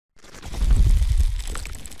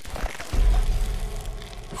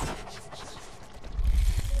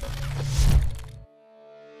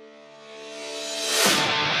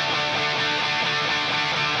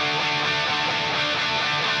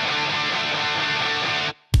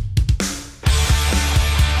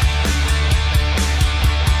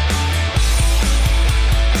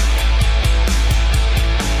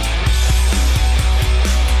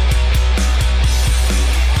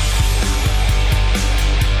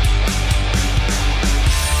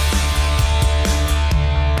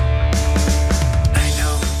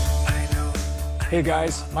Hey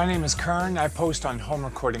guys, my name is Kern. I post on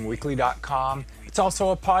homerecordingweekly.com. It's also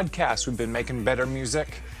a podcast. We've been making better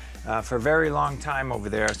music for a very long time over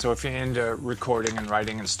there. So if you're into recording and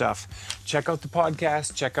writing and stuff, check out the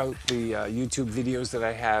podcast, check out the YouTube videos that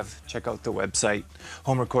I have, check out the website,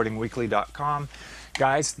 homerecordingweekly.com.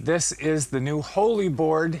 Guys, this is the new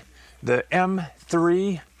Holeyboard, the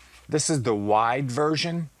M3. This is the wide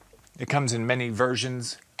version. It comes in many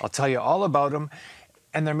versions. I'll tell you all about them.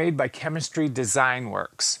 And they're made by Chemistry Design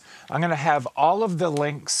Werks. I'm gonna have all of the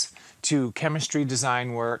links to Chemistry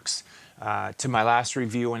Design Werks, to my last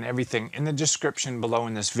review and everything in the description below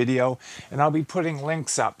in this video. And I'll be putting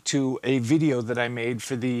links up to a video that I made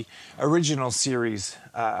for the original series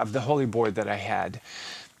of the Holeyboard that I had.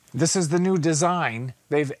 This is the new design.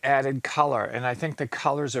 They've added color, and I think the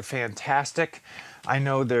colors are fantastic. I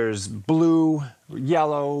know there's blue,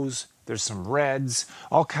 yellows, there's some reds,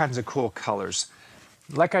 all kinds of cool colors.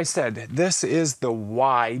 Like I said, this is the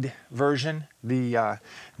wide version. The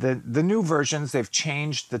new versions, they've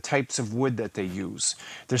changed the types of wood that they use.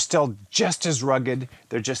 They're still just as rugged.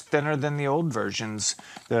 They're just thinner than the old versions.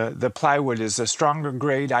 The plywood is a stronger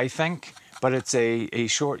grade, I think, but it's a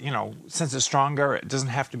short, since it's stronger, it doesn't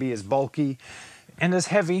have to be as bulky and as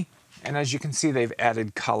heavy. And as you can see, they've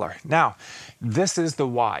added color. Now, this is the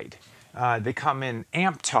wide. They come in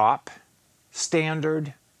amp top,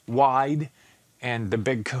 standard, wide, and the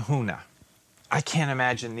big kahuna. I can't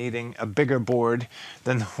imagine needing a bigger board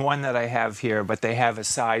than the one that I have here, but they have a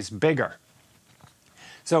size bigger.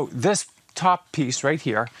 So this top piece right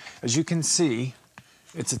here, as you can see,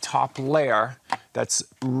 it's a top layer that's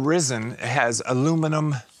risen. It has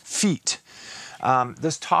aluminum feet.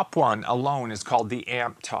 This top one alone is called the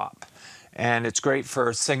amp top. And it's great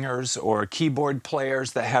for singers or keyboard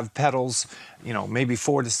players that have pedals, maybe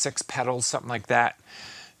 4 to 6 pedals, something like that.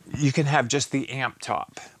 You can have just the amp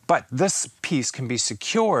top. But this piece can be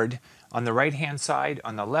secured on the right-hand side,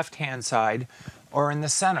 on the left-hand side, or in the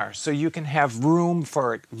center. So you can have room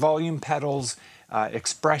for volume pedals,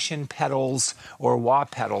 expression pedals, or wah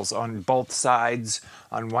pedals on both sides,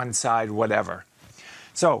 on one side, whatever.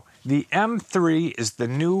 So the M3 is the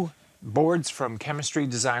new boards from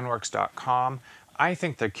ChemistryDesignWorks.com. I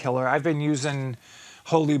think they're killer. I've been using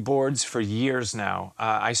Holeyboards for years now.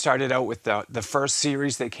 I started out with the first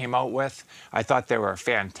series they came out with. I thought they were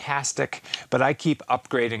fantastic, but I keep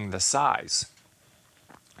upgrading the size.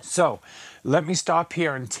 So let me stop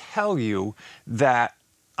here and tell you that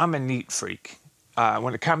I'm a neat freak.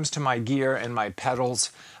 When it comes to my gear and my pedals,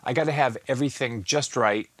 I got to have everything just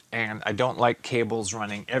right, and I don't like cables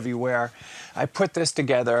running everywhere. I put this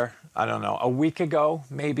together, I don't know, a week ago,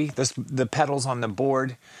 maybe, the pedals on the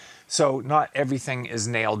board. So not everything is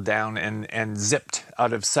nailed down and zipped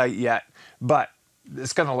out of sight yet, but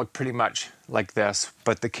it's going to look pretty much like this,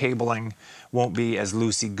 but the cabling won't be as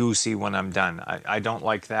loosey-goosey when I'm done. I don't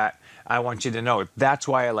like that. I want you to know that's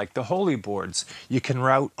why I like the Holeyboards. You can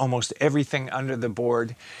route almost everything under the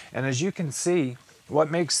board, and as you can see, what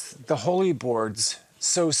makes the Holeyboards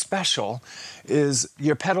so special is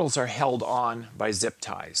your pedals are held on by zip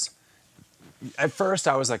ties. At first,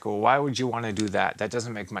 I was like, well, why would you want to do that? That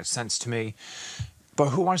doesn't make much sense to me. But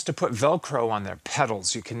who wants to put Velcro on their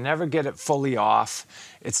pedals? You can never get it fully off.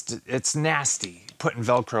 It's nasty putting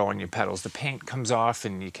Velcro on your pedals. The paint comes off,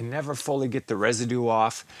 and you can never fully get the residue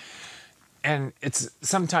off. And it's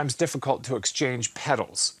sometimes difficult to exchange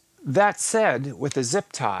pedals. That said, with a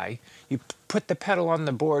zip tie, you put the pedal on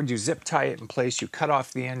the board, you zip tie it in place, you cut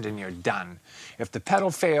off the end, and you're done. If the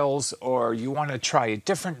pedal fails or you want to try a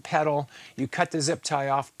different pedal, you cut the zip tie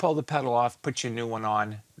off, pull the pedal off, put your new one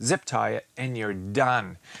on, zip tie it, and you're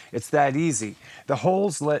done. It's that easy. The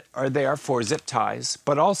holes are there for zip ties,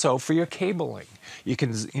 but also for your cabling. You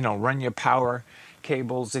can, run your power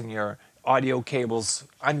cables and your audio cables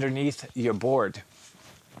underneath your board.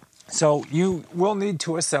 So you will need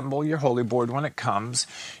to assemble your Holeyboard when it comes.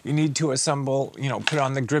 You need to assemble, put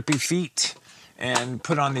on the grippy feet and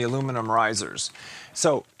put on the aluminum risers.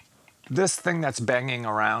 So this thing that's banging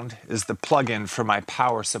around is the plug-in for my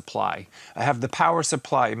power supply. I have the power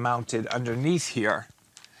supply mounted underneath here,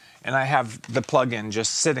 and I have the plug-in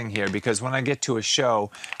just sitting here because when I get to a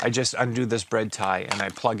show, I just undo this bread tie and I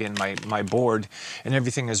plug in my board and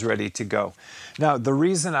everything is ready to go. Now, the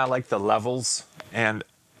reason I like the levels, and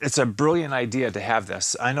it's a brilliant idea to have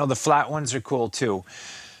this. I know the flat ones are cool too.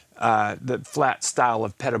 The flat style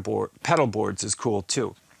of pedal boards is cool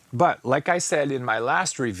too. But like I said in my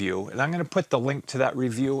last review, and I'm going to put the link to that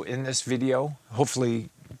review in this video. Hopefully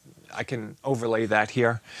I can overlay that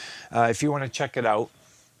here. If you want to check it out.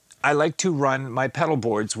 I like to run my pedal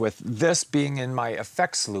boards with this being in my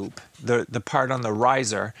effects loop, the part on the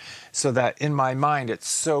riser, so that in my mind it's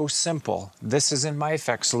so simple. This is in my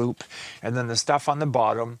effects loop, and then the stuff on the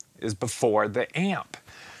bottom is before the amp.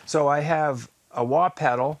 So I have a wah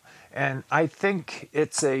pedal, and I think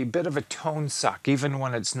it's a bit of a tone suck. Even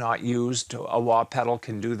when it's not used, a wah pedal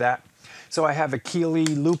can do that. So I have a Keeley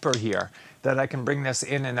looper here that I can bring this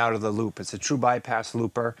in and out of the loop. It's a true bypass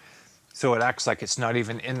looper. So it acts like it's not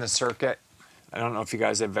even in the circuit. I don't know if you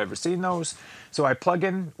guys have ever seen those. So I plug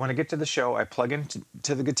in, when I get to the show, I plug into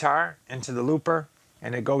the guitar, into the looper,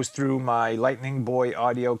 and it goes through my Lightning Boy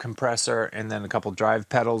audio compressor and then a couple drive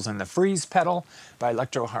pedals and the freeze pedal by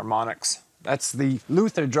Electro Harmonics. That's the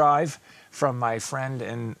Luther drive from my friend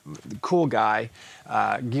and cool guy,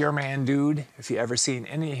 Gearman Dude. If you ever seen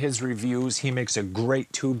any of his reviews, he makes a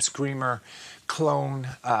great Tube Screamer clone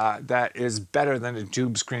that is better than a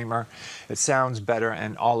Tube Screamer. It sounds better,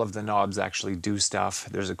 and all of the knobs actually do stuff.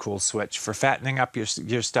 There's a cool switch for fattening up your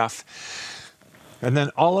stuff. And then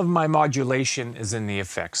all of my modulation is in the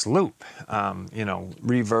effects loop. You know,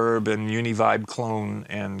 reverb and univibe clone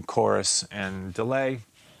and chorus and delay.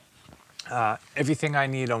 Everything I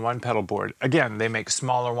need on one pedal board. Again, they make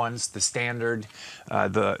smaller ones, the standard.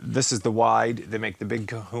 This is the wide. They make the big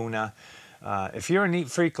Kahuna. If you're a neat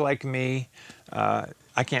freak like me,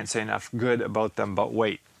 I can't say enough good about them, but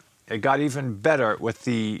wait. It got even better with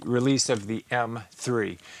the release of the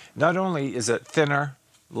M3. Not only is it thinner,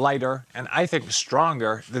 lighter, and I think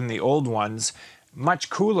stronger than the old ones, much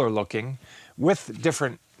cooler looking, with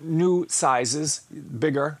different new sizes,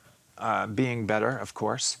 bigger, being better, of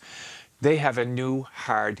course. They have a new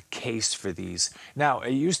hard case for these. Now,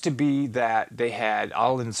 it used to be that they had,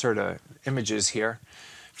 I'll insert images here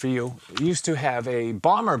for you. It used to have a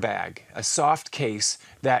bomber bag, a soft case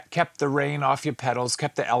that kept the rain off your pedals,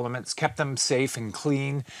 kept the elements, kept them safe and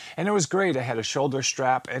clean. And it was great. It had a shoulder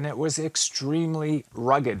strap and it was extremely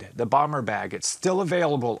rugged. The bomber bag, it's still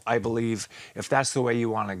available, I believe, if that's the way you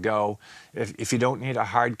want to go. If you don't need a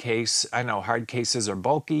hard case, I know hard cases are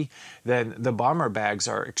bulky, then the bomber bags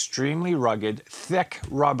are extremely rugged, thick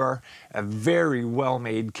rubber, a very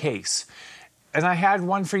well-made case. And I had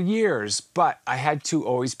one for years, but I had to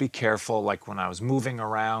always be careful, like when I was moving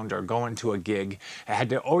around or going to a gig. I had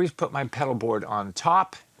to always put my pedal board on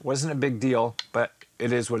top. It wasn't a big deal, but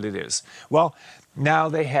it is what it is. Well, now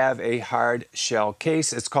they have a hard shell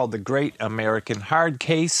case. It's called the Great American Hard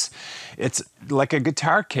Case. It's like a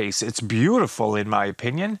guitar case. It's beautiful in my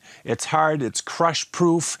opinion. It's hard, it's crush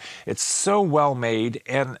proof. It's so well made,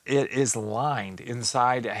 and it is lined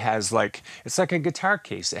inside. It has it's like a guitar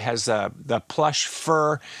case. It has the plush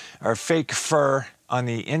fur or fake fur on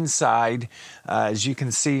the inside. As you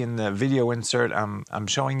can see in the video insert I'm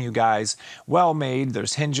showing you guys, well made.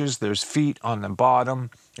 There's hinges, there's feet on the bottom.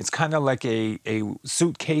 It's kind of like a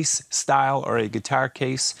suitcase style or a guitar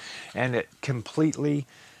case, and it completely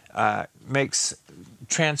makes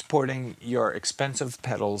transporting your expensive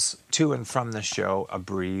pedals to and from the show a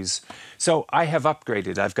breeze. So I have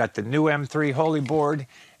upgraded. I've got the new M3 Holeyboard,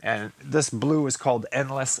 and this blue is called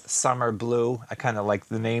Endless Summer Blue. I kind of like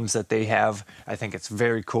the names that they have. I think it's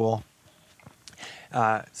very cool.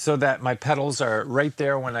 So that my pedals are right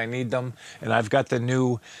there when I need them. And I've got the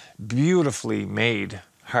new beautifully made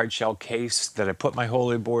hard shell case that I put my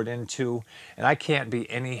Holeyboard into, and I can't be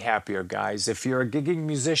any happier, guys. If you're a gigging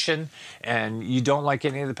musician and you don't like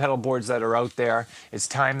any of the pedal boards that are out there, it's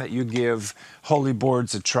time that you give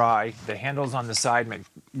Holeyboards a try. The handles on the side,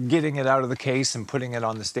 getting it out of the case and putting it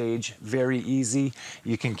on the stage, very easy.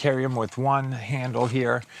 You can carry them with one handle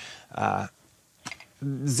here.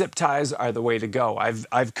 Zip ties are the way to go.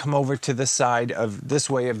 I've come over to this side of this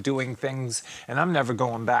way of doing things, and I'm never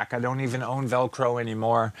going back. I don't even own Velcro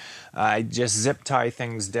anymore. I just zip tie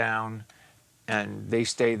things down, and they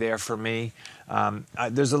stay there for me.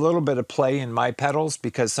 There's a little bit of play in my pedals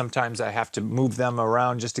because sometimes I have to move them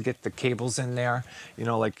around just to get the cables in there. You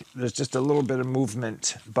know, like there's just a little bit of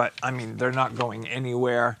movement, but I mean, they're not going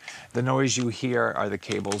anywhere. The noise you hear are the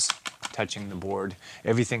cables touching the board.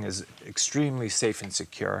 Everything is extremely safe and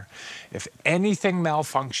secure. If anything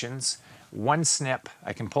malfunctions, one snip,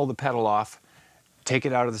 I can pull the pedal off, take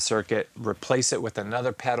it out of the circuit, replace it with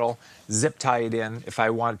another pedal, zip tie it in. If I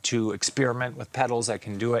want to experiment with pedals, I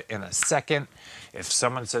can do it in a second. If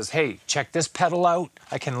someone says, hey, check this pedal out,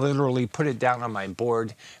 I can literally put it down on my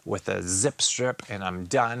board with a zip strip and I'm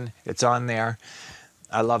done. It's on there.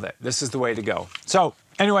 I love it. This is the way to go. So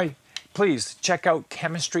anyway, please check out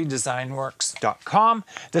Chemistry Design Werks. chemistrydesignwerks.com.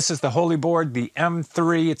 This is the Holeyboard, the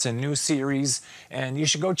M3. It's a new series, and you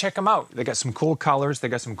should go check them out. They got some cool colors. They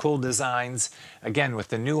got some cool designs. Again, with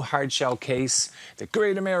the new hard shell case, the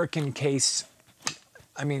Great American case.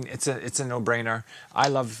 I mean, it's a no-brainer. I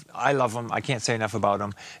love them. I can't say enough about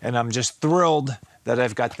them, and I'm just thrilled that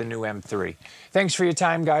I've got the new M3. Thanks for your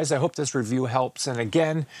time, guys. I hope this review helps. And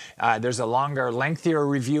again, there's a longer, lengthier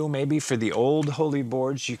review maybe for the old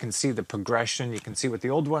Holeyboards. You can see the progression. You can see what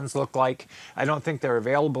the old ones look like. I don't think they're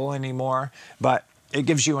available anymore, but it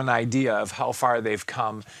gives you an idea of how far they've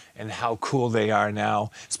come and how cool they are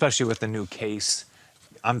now, especially with the new case.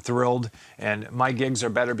 I'm thrilled, and my gigs are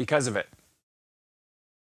better because of it.